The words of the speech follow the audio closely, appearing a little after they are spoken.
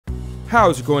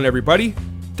How's it going, everybody?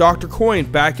 Dr. Coin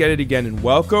back at it again, and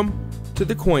welcome to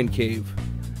the Coin Cave.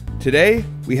 Today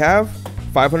we have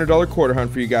 $500 quarter hunt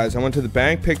for you guys. I went to the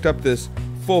bank, picked up this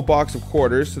full box of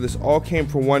quarters, so this all came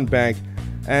from one bank,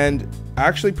 and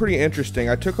actually pretty interesting.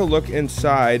 I took a look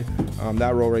inside.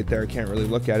 That roll right there, I can't really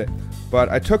look at it, but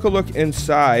I took a look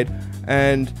inside,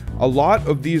 and a lot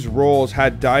of these rolls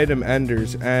had diadem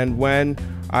enders, and when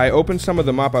I opened some of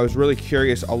them up, I was really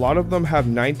curious. A lot of them have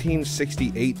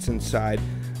 1968s inside,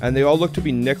 and they all look to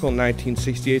be nickel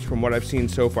 1968s from what I've seen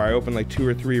so far. I opened like 2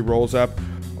 or 3 rolls up.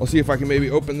 I'll see if I can maybe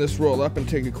open this roll up and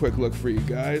take a quick look for you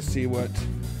guys, see what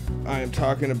I am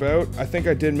talking about. I think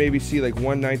I did maybe see like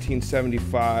one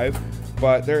 1975,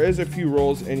 but there is a few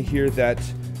rolls in here that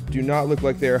do not look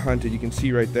like they are hunted. You can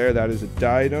see right there, that is a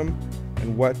diadem.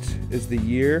 And what is the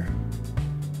year?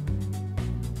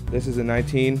 This is a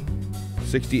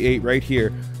 1968 right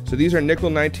here. So these are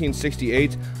nickel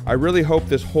 1968s. I really hope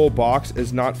this whole box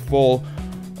is not full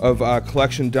of a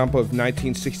collection dump of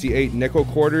 1968 nickel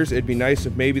quarters. It'd be nice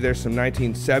if maybe there's some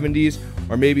 1970s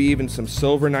or maybe even some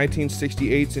silver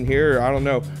 1968s in here, or I don't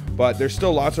know. But there's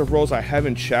still lots of rolls I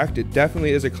haven't checked. It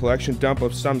definitely is a collection dump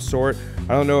of some sort.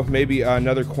 I don't know if maybe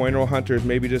another coin roll hunter is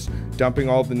maybe just dumping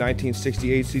all of the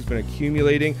 1968s he's been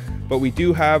accumulating, but we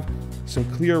do have some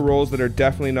clear rolls that are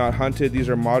definitely not hunted. These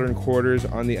are modern quarters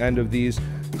on the end of these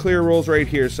clear rolls right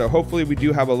here, so hopefully we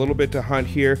do have a little bit to hunt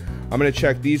here. I'm going to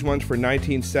check these ones for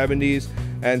 1970s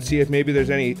and see if maybe there's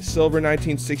any silver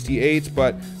 1968s,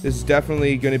 but this is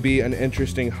definitely going to be an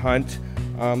interesting hunt.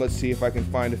 Let's see if I can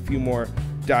find a few more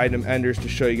diadem enders to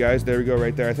show you guys. There we go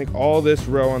right there. I think all this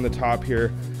row on the top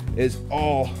here is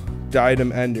all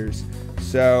diadem enders,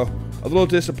 so a little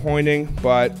disappointing,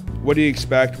 but what do you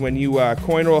expect when you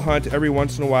coin roll hunt? Every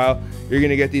once in a while you're going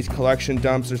to get these collection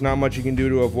dumps. There's not much you can do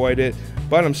to avoid it,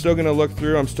 but I'm still going to look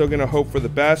through. I'm still going to hope for the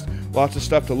best. Lots of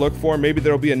stuff to look for. Maybe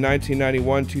there'll be a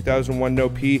 1991, 2001 no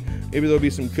P. Maybe there'll be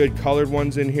some good colored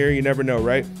ones in here. You never know,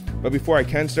 right? But before I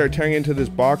can start tearing into this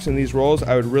box and these rolls,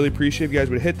 I would really appreciate if you guys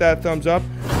would hit that thumbs up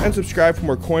and subscribe for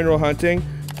more coin roll hunting,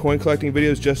 coin collecting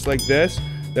videos just like this.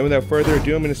 Then without further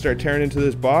ado, I'm going to start tearing into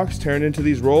this box, tearing into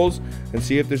these rolls, and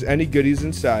see if there's any goodies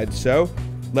inside. So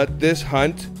let this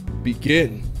hunt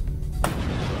begin.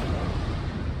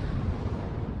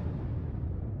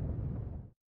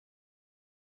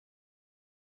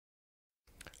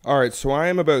 Alright, so I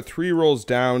am about 3 rolls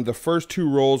down. The first 2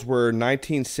 rolls were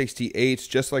 1968s,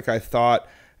 just like I thought,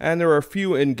 and there are a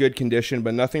few in good condition,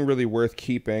 but nothing really worth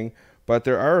keeping. But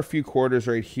there are a few quarters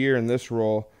right here in this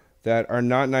roll that are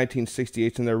not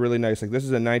 1968s, and they're really nice. Like this is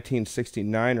a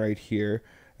 1969 right here,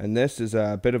 and this is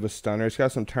a bit of a stunner. It's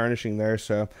got some tarnishing there,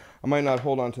 so I might not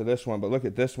hold on to this one, but look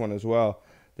at this one as well.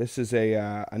 This is a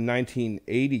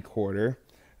 1980 quarter,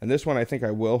 and this one I think I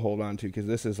will hold on to because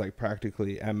this is like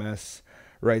practically MS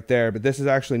right there. But this is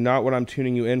actually not what I'm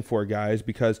tuning you in for, guys,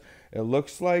 because it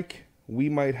looks like we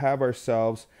might have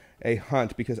ourselves a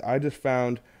hunt, because I just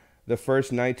found the first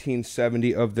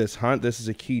 1970 of this hunt. This is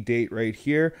a key date right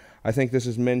here. I think this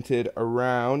is minted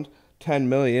around 10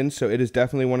 million, so it is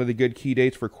definitely one of the good key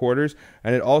dates for quarters,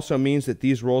 and it also means that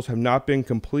these rolls have not been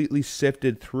completely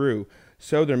sifted through.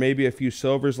 So there may be a few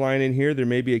silvers lying in here, there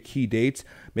may be a key dates.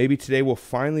 Maybe today will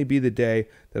finally be the day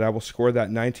that I will score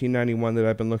that 1991 that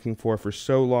I've been looking for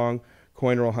so long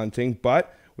coin roll hunting.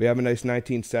 But we have a nice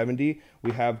 1970.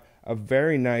 We have a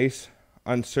very nice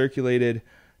uncirculated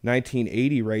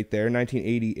 1980 right there,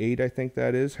 1988 I think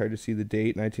that is, hard to see the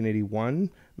date,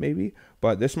 1981 maybe,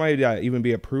 but this might even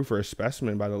be a proof or a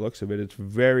specimen by the looks of it. It's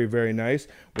very, very nice.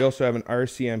 We also have an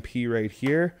RCMP right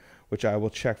here, which I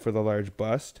will check for the large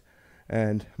bust,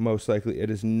 and most likely it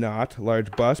is not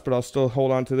large bust, but I'll still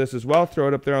hold on to this as well, throw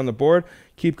it up there on the board,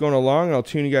 keep going along, and I'll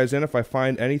tune you guys in if I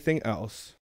find anything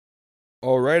else.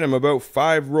 Alright, I'm about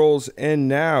 5 rolls in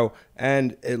now,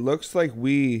 and it looks like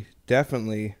we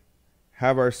definitely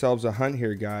have ourselves a hunt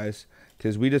here, guys,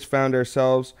 because we just found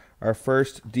ourselves our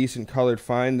first decent colored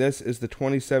find. This is the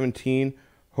 2017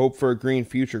 Hope for a Green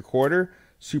Future quarter,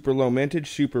 super low mintage,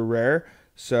 super rare,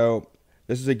 so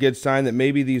this is a good sign that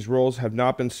maybe these rolls have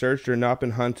not been searched or not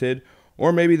been hunted,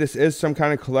 or maybe this is some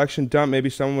kind of collection dump. Maybe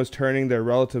someone was turning their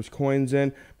relatives' coins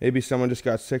in, maybe someone just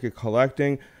got sick of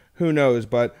collecting, who knows.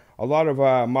 But a lot of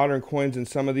modern coins in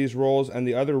some of these rolls, and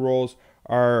the other rolls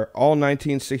are all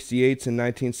 1968s and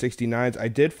 1969s. I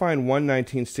did find one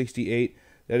 1968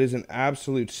 that is an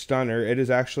absolute stunner. It is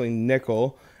actually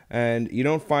nickel, and you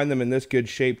don't find them in this good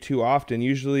shape too often.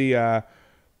 Usually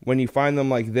when you find them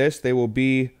like this, they will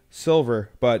be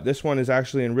silver, but this one is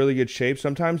actually in really good shape.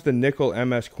 Sometimes the nickel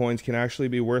MS coins can actually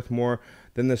be worth more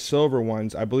than the silver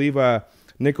ones. I believe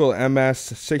nickel MS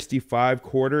 65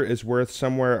 quarter is worth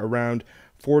somewhere around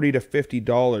 $40 to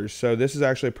 $50. So this is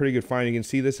actually a pretty good find. You can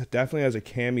see this definitely has a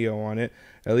cameo on it,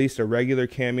 at least a regular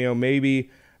cameo, maybe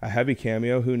a heavy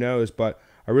cameo, who knows, but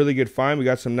a really good find. We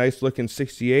got some nice looking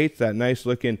 68s, that nice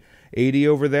looking 80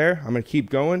 over there. I'm going to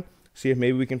keep going, see if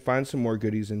maybe we can find some more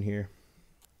goodies in here.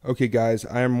 Okay guys,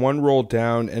 I am one roll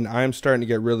down and I'm starting to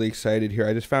get really excited here.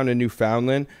 I just found a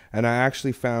Newfoundland and I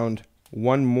actually found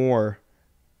one more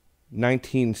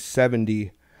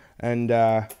 1970, and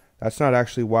that's not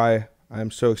actually why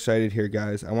I'm so excited here,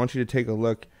 guys. I want you to take a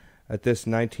look at this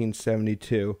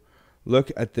 1972.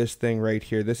 Look at this thing right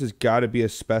here. This has got to be a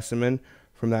specimen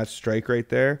from that strike right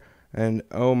there. And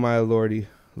oh my lordy,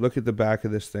 look at the back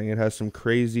of this thing. It has some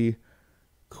crazy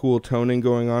cool toning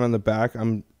going on the back.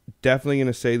 I'm definitely going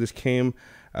to say this came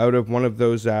out of one of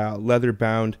those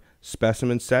leather-bound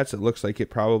specimen sets. It looks like it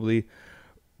probably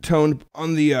toned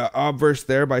on the obverse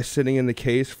there by sitting in the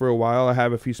case for a while. I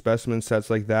have a few specimen sets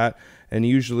like that, and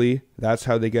usually that's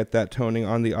how they get that toning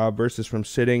on the obverse, is from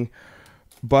sitting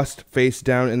bust face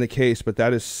down in the case. But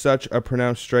that is such a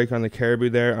pronounced strike on the caribou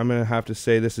there. I'm going to have to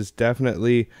say this is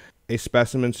definitely a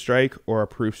specimen strike or a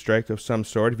proof strike of some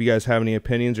sort. If you guys have any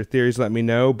opinions or theories, let me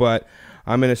know. But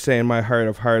I'm going to say in my heart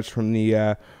of hearts, from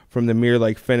the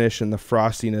mirror-like finish and the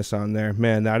frostiness on there,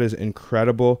 man, that is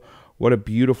incredible. What a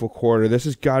beautiful quarter. This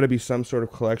has got to be some sort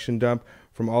of collection dump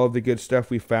from all of the good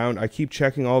stuff we found. I keep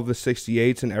checking all of the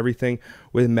 68s and everything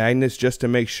with magnets just to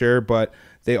make sure, but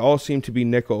they all seem to be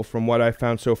nickel from what I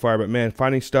found so far. But man,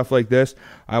 finding stuff like this,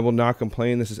 I will not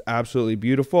complain. This is absolutely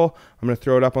beautiful. I'm going to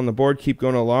throw it up on the board, keep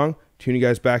going along, tune you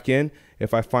guys back in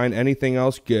if I find anything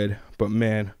else good. But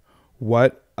man,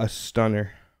 what a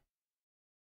stunner.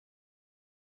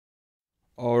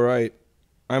 All right.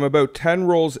 I'm about 10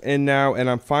 rolls in now, and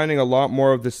I'm finding a lot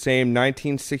more of the same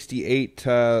 1968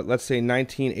 to, let's say,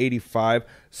 1985.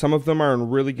 Some of them are in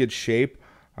really good shape.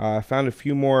 I found a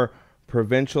few more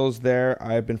provincials there.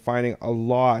 I've been finding a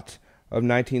lot of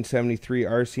 1973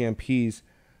 RCMPs.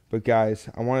 But guys,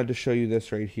 I wanted to show you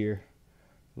this right here.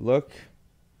 Look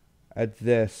at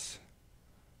this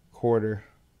quarter.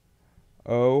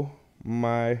 Oh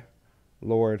my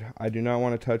Lord. I do not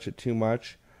want to touch it too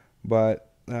much, but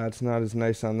it's not as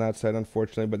nice on that side,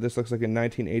 unfortunately. But this looks like a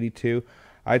 1982.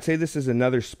 I'd say this is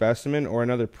another specimen or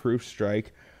another proof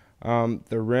strike. The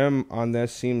rim on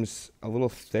this seems a little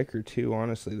thicker too,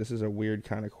 honestly. This is a weird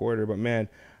kind of quarter. But man,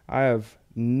 I have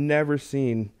never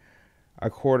seen a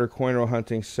quarter coin roll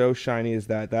hunting so shiny as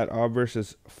that. That obverse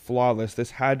is flawless.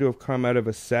 This had to have come out of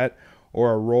a set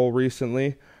or a roll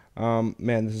recently. Man,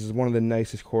 this is one of the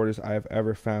nicest quarters I have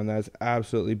ever found. That is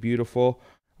absolutely beautiful.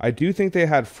 I do think they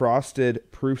had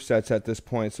frosted proof sets at this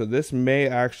point, so this may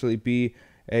actually be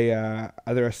a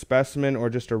either a specimen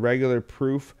or just a regular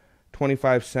proof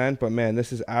 25 cent. But man,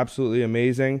 this is absolutely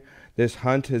amazing. This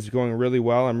hunt is going really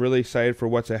well. I'm really excited for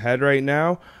what's ahead right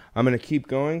now. I'm going to keep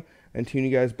going and tune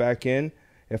you guys back in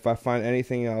if I find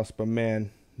anything else. But man,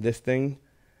 this thing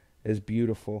is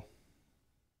beautiful.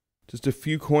 Just a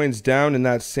few coins down in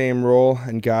that same roll,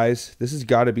 and guys, this has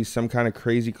got to be some kind of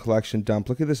crazy collection dump.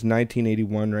 Look at this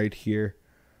 1981 right here.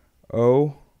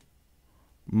 Oh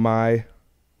my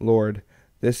Lord.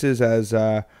 This is as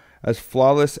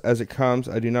flawless as it comes.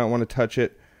 I do not want to touch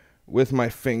it with my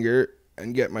finger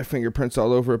and get my fingerprints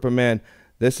all over it, but man,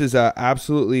 this is a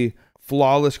absolutely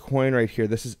flawless coin right here.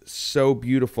 This is so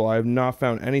beautiful. I have not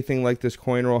found anything like this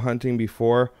coin roll hunting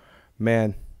before.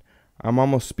 Man, I'm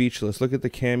almost speechless. Look at the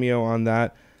cameo on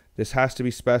that. This has to be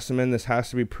specimen. This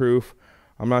has to be proof.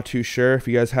 I'm not too sure. If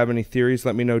you guys have any theories,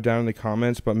 let me know down in the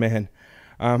comments. But man,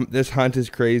 this hunt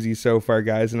is crazy so far,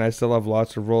 guys, and I still have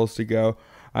lots of rolls to go.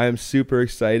 I am super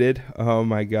excited. Oh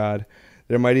my God.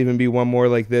 There might even be one more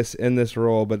like this in this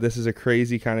roll, but this is a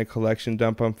crazy kind of collection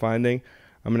dump I'm finding.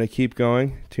 I'm going to keep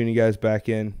going, tune you guys back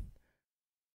in.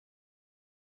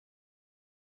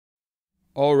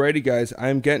 Alrighty guys,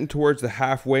 I'm getting towards the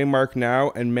halfway mark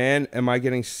now, and man, am I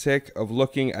getting sick of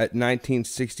looking at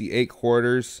 1968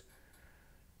 quarters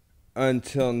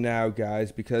until now,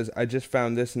 guys, because I just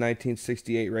found this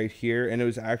 1968 right here, and it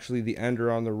was actually the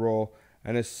ender on the roll.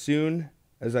 And as soon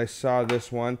as I saw this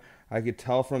one, I could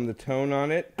tell from the tone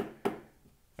on it,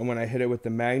 and when I hit it with the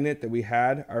magnet, that we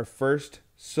had our first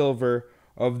silver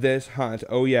of this hunt.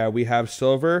 Oh yeah, we have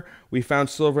silver. We found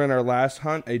silver in our last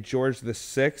hunt, a George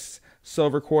VI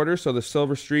silver quarter, so the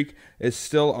silver streak is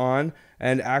still on.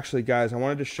 And actually, guys, I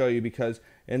wanted to show you, because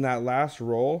in that last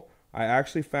roll, I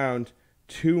actually found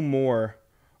two more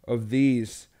of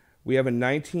these. We have a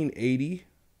 1980,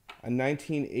 a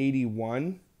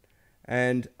 1981,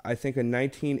 and I think a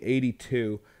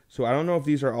 1982. So I don't know if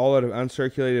these are all out of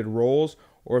uncirculated rolls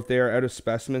or if they are out of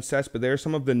specimen sets, but they're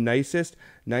some of the nicest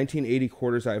 1980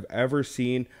 quarters I've ever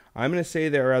seen. I'm going to say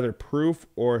they're either proof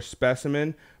or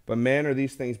specimen, but man, are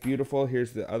these things beautiful.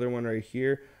 Here's the other one right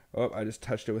here. Oh, I just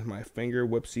touched it with my finger.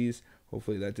 Whoopsies.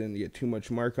 Hopefully that didn't get too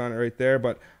much mark on it right there,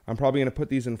 but I'm probably going to put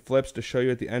these in flips to show you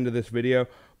at the end of this video.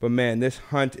 But man, this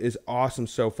hunt is awesome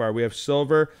so far. We have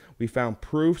silver, we found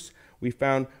proofs, we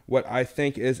found what I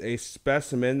think is a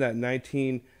specimen, that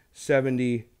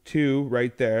 1972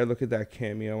 right there. Look at that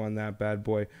cameo on that bad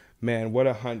boy. Man, what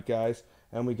a hunt, guys.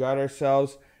 And we got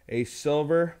ourselves a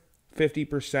silver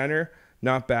 50%er.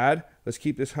 Not bad. Let's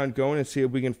keep this hunt going and see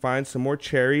if we can find some more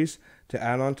cherries to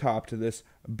add on top to this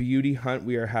beauty hunt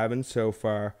we are having so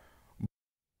far.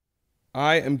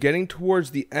 I am getting towards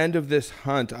the end of this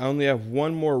hunt. I only have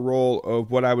one more roll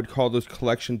of what I would call those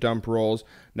collection dump rolls.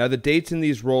 Now the dates in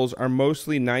these rolls are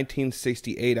mostly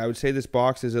 1968. I would say this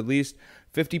box is at least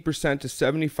 50% to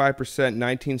 75%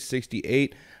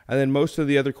 1968. And then most of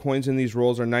the other coins in these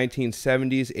rolls are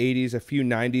 1970s, 80s, a few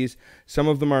 90s. Some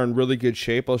of them are in really good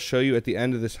shape. I'll show you at the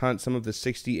end of this hunt some of the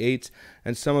 68s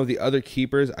and some of the other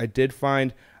keepers. I did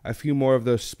find a few more of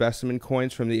those specimen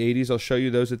coins from the 80s. I'll show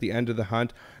you those at the end of the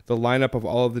hunt, the lineup of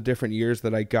all of the different years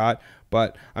that I got.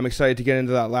 But I'm excited to get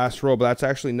into that last roll, but that's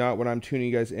actually not what I'm tuning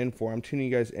you guys in for. I'm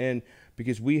tuning you guys in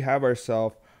because we have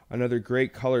ourselves another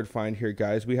great colored find here,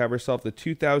 guys. We have ourselves the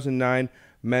 2009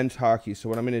 men's hockey. So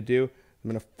what I'm going to do, I'm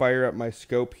going to fire up my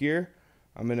scope here.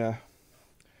 I'm going to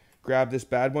grab this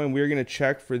bad boy, and we're going to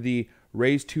check for the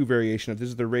raise 2 variation. If this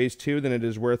is the raise 2, then it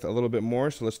is worth a little bit more.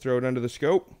 So let's throw it under the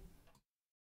scope.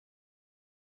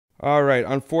 All right,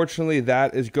 unfortunately,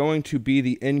 that is going to be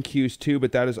the NQs2,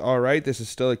 but that is all right. This is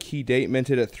still a key date,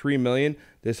 minted at 3 million.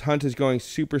 This hunt is going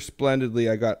super splendidly.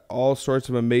 I got all sorts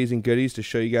of amazing goodies to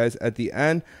show you guys at the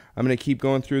end. I'm going to keep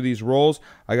going through these rolls.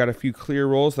 I got a few clear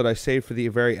rolls that I saved for the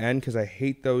very end because I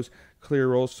hate those clear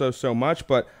rolls so much,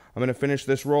 but I'm going to finish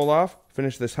this roll off,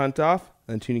 finish this hunt off,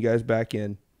 and tune you guys back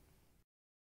in.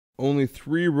 Only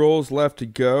 3 rolls left to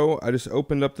go. I just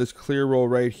opened up this clear roll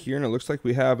right here, and it looks like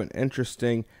we have an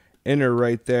interesting inner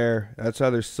right there. That's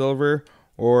either silver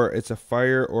or it's a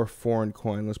fire or foreign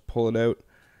coin. Let's pull it out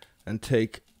and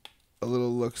take a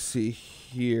little look-see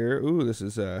here. Ooh, this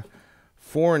is a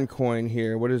foreign coin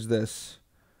here. What is this?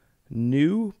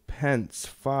 New pence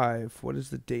 5. What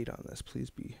is the date on this? Please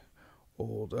be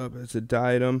old. Up. It's a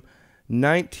diadem.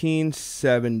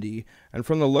 1970, and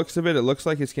from the looks of it, it looks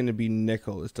like it's going to be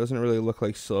nickel. This doesn't really look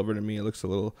like silver to me. It looks a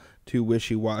little too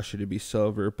wishy-washy to be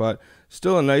silver, but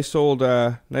still a nice old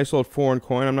foreign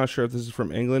coin. I'm not sure if this is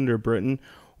from England or Britain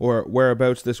or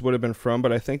whereabouts this would have been from,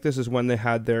 but I think this is when they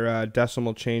had their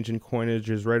decimal change in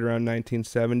coinages right around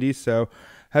 1970. So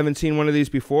haven't seen one of these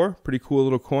before. Pretty cool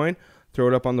little coin. Throw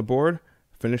it up on the board.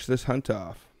 Finish this hunt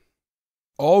off.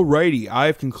 Alrighty,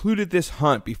 I've concluded this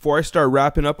hunt. Before I start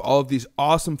wrapping up all of these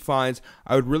awesome finds,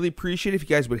 I would really appreciate if you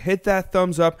guys would hit that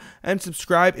thumbs up and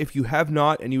subscribe if you have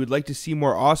not and you would like to see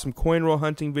more awesome coin roll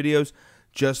hunting videos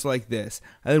just like this.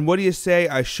 And then what do you say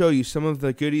I show you some of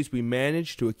the goodies we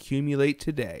managed to accumulate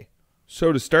today?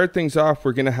 So to start things off,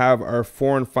 we're going to have our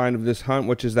foreign find of this hunt,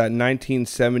 which is that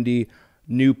 1970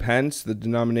 new pence. The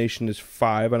denomination is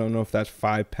 5. I don't know if that's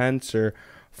 5 pence or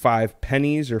 5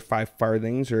 pennies or 5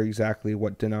 farthings or exactly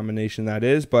what denomination that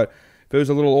is, but if it was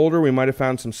a little older, we might have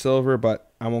found some silver,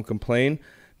 but I won't complain.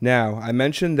 Now, I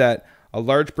mentioned that a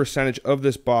large percentage of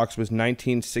this box was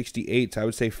 1968, so I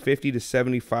would say 50 to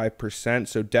 75%,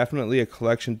 so definitely a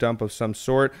collection dump of some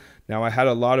sort. Now, I had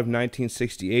a lot of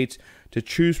 1968s to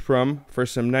choose from for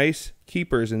some nice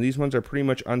keepers, and these ones are pretty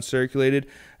much uncirculated,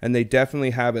 and they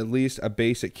definitely have at least a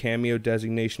basic cameo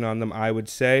designation on them, I would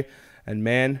say, and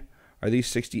man, are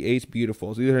these 68s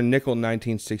beautiful. These are nickel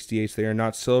 1968s. They are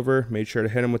not silver. Made sure to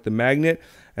hit them with the magnet.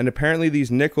 And apparently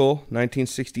these nickel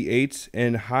 1968s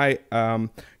in high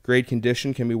grade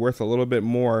condition can be worth a little bit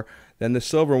more than the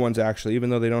silver ones actually, even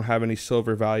though they don't have any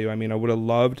silver value. I mean, I would have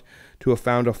loved to have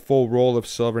found a full roll of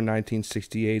silver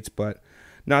 1968s, but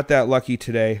not that lucky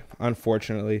today,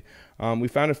 unfortunately. We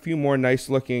found a few more nice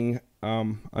looking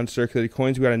uncirculated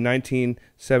coins. We got a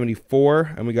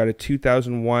 1974 and we got a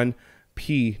 2001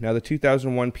 P. Now the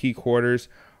 2001 P quarters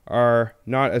are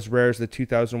not as rare as the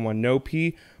 2001 no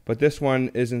P, but this one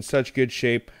is in such good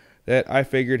shape that I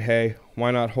figured, hey,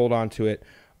 why not hold on to it?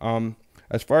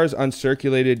 As far as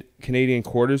uncirculated Canadian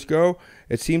quarters go,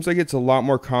 it seems like it's a lot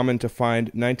more common to find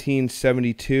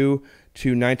 1972 to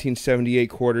 1978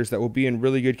 quarters that will be in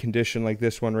really good condition like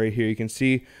this one right here. You can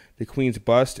see the Queen's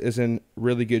bust is in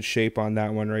really good shape on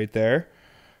that one right there.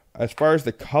 As far as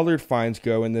the colored finds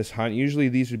go in this hunt, usually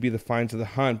these would be the finds of the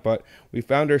hunt, but we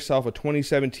found ourselves a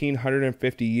 2017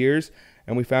 150 years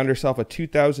and we found ourselves a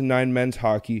 2009 men's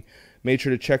hockey. Made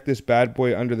sure to check this bad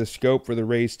boy under the scope for the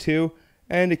Rays too,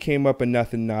 and it came up a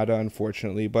nothing nada,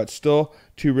 unfortunately, but still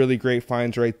two really great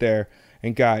finds right there.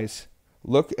 And guys,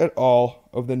 look at all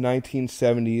of the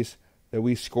 1970s that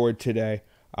we scored today.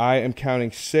 I am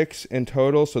counting 6 in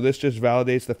total, so this just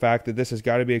validates the fact that this has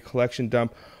got to be a collection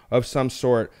dump of some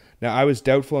sort. Now, I was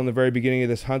doubtful in the very beginning of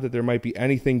this hunt that there might be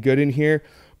anything good in here,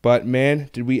 but man,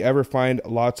 did we ever find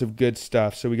lots of good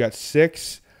stuff. So we got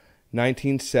 6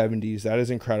 1970s. That is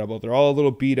incredible. They're all a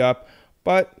little beat up,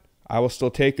 but I will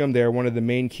still take them. They're one of the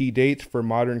main key dates for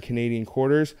modern Canadian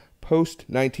quarters,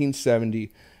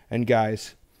 post-1970. And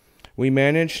guys, we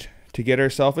managed to get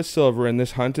ourselves a silver in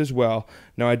this hunt as well.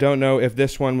 Now, I don't know if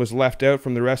this one was left out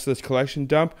from the rest of this collection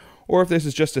dump, or if this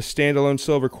is just a standalone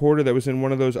silver quarter that was in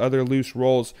one of those other loose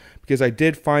rolls, because I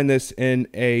did find this in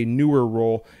a newer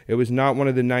roll. It was not one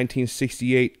of the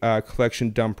 1968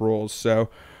 collection dump rolls, so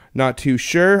not too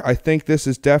sure. I think this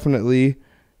is definitely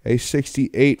a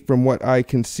 68 from what I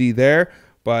can see there,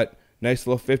 but nice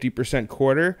little 50%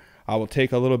 quarter. I will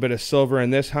take a little bit of silver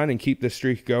in this hunt and keep the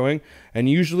streak going. And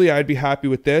usually I'd be happy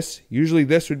with this. Usually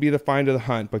this would be the find of the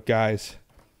hunt. But guys,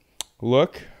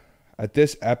 look at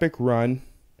this epic run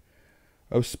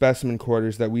of specimen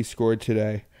quarters that we scored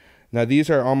today. Now these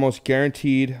are almost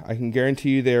guaranteed. I can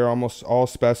guarantee you they are almost all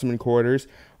specimen quarters.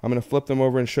 I'm going to flip them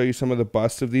over and show you some of the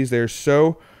busts of these. They're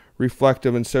so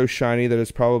reflective and so shiny that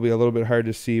it's probably a little bit hard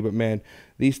to see. But man,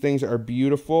 these things are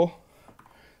beautiful.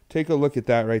 Take a look at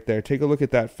that right there. Take a look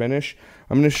at that finish.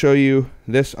 I'm going to show you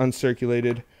this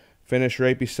uncirculated finish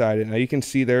right beside it. Now you can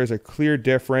see there is a clear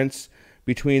difference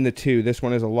between the two. This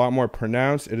one is a lot more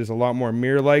pronounced. It is a lot more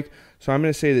mirror-like. So I'm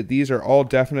going to say that these are all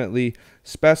definitely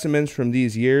specimens from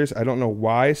these years. I don't know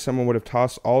why someone would have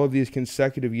tossed all of these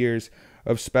consecutive years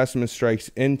of specimen strikes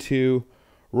into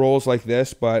rolls like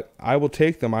this, but I will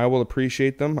take them. I will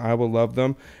appreciate them. I will love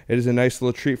them. It is a nice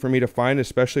little treat for me to find,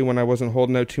 especially when I wasn't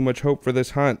holding out too much hope for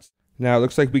this hunt. Now, it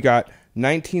looks like we got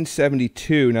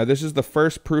 1972. Now, this is the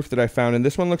first proof that I found, and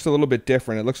this one looks a little bit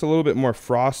different. It looks a little bit more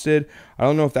frosted. I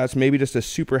don't know if that's maybe just a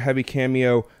super heavy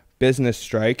cameo business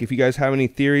strike. If you guys have any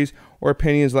theories or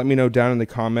opinions, let me know down in the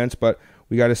comments. But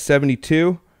we got a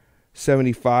 72,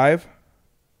 75,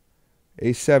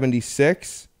 a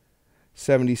 76,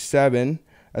 77,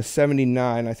 a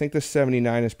 79. I think the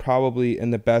 79 is probably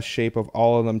in the best shape of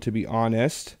all of them, to be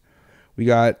honest. We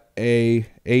got a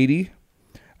 80,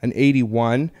 an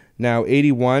 81. Now,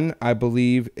 81, I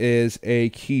believe, is a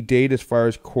key date as far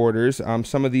as quarters.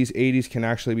 Some of these 80s can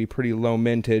actually be pretty low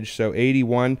mintage, so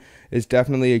 81 is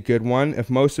definitely a good one. If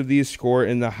most of these score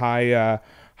in the high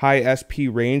SP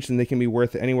range, then they can be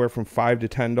worth anywhere from $5 to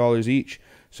 $10 each.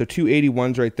 So 2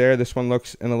 81s right there. This one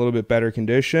looks in a little bit better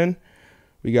condition.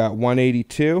 We got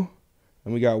 182,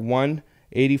 and we got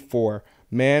 184.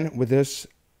 Man,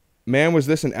 was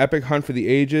this an epic hunt for the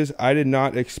ages. I did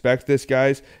not expect this,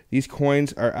 guys. These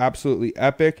coins are absolutely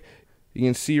epic. You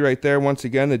can see right there, once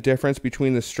again, the difference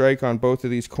between the strike on both of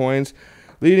these coins,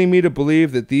 leading me to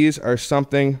believe that these are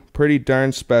something pretty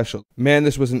darn special. Man,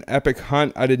 this was an epic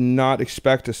hunt. I did not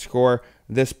expect to score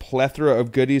this plethora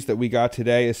of goodies that we got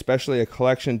today, especially a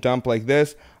collection dump like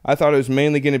this. I thought it was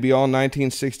mainly going to be all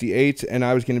 1968s, and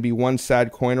I was going to be one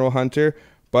sad coin roll hunter,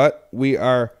 but we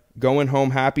are going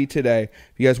home happy today.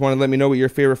 If you guys want to let me know what your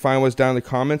favorite find was down in the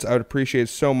comments, I would appreciate it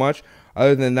so much.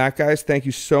 Other than that, guys, thank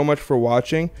you so much for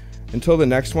watching. Until the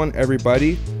next one,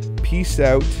 everybody, peace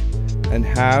out and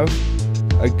have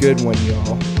a good one,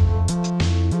 y'all.